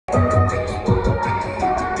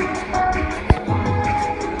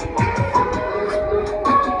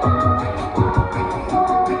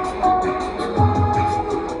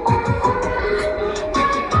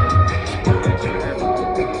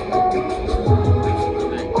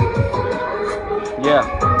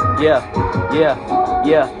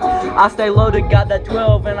Yeah. I stay loaded, got that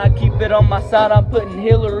 12, and I keep it on my side. I'm putting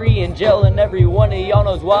Hillary in jail, and every one of y'all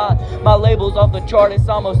knows why. My label's off the chart, it's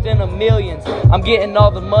almost in the millions. I'm getting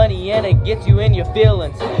all the money, and it gets you in your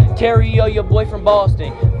feelings. Terry, your boy from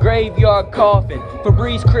Boston, Graveyard Coffin,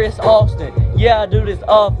 Febreze, Chris Austin. Yeah, I do this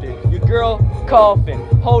often. Your girl coughing.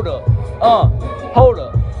 Hold up,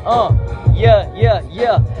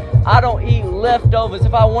 yeah. I don't eat leftovers.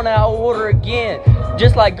 If I want to, I'll order again.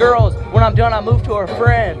 Just like girls, when I'm done, I move to her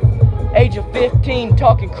friend. Age of 15,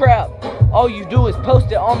 talking crap. All you do is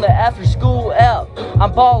post it on the after school app.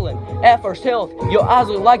 I'm ballin' at First Health. Your eyes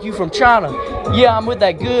look like you from China. Yeah, I'm with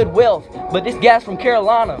that good wealth, but this guy's from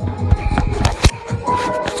Carolina.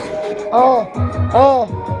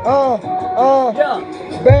 Yeah.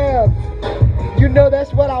 Bam. You know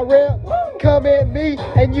that's what I rep. Come at me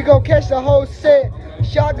and you gon' catch the whole set.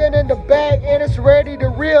 Shotgun in the bag and it's ready to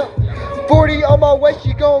rip. 40 on my waist,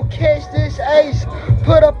 you gon' catch this ace.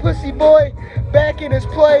 Put a pussy boy back in his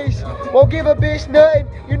place. Won't give a bitch nothing,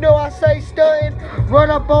 you know I say stuntin'. Run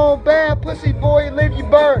up on bad pussy boy, leave you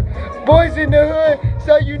burnt. Boys in the hood,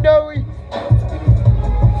 so you know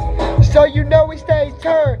we stay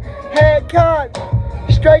turned. Head cocked,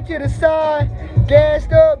 straight to the side.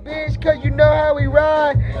 Gassed up, bitch, cause you know how we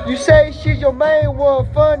ride. You say she's your main one,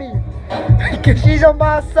 funny. Cause she's on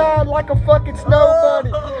my side like a fucking snow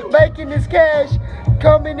bunny. Making this cash,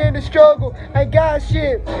 coming in the struggle, ain't got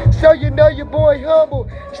shit. So you know your boy humble.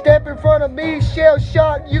 Step in front of me, shell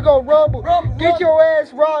shock, you gon' rumble. Get your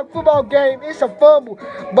ass rocked, football game, it's a fumble.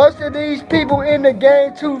 Most of these people in the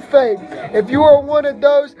game too fake. If you are one of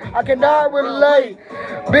those, I cannot relate.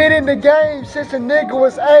 Been in the game since a nigga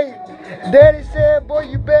was 8. Daddy said, boy,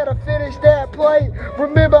 you better finish that plate.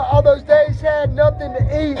 Remember all those days had nothing to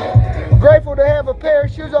eat. Grateful to have a pair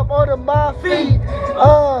of shoes up under my feet.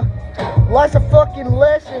 Life's a fucking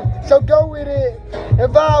lesson, so go with it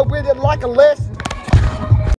and vibe with it like a lesson.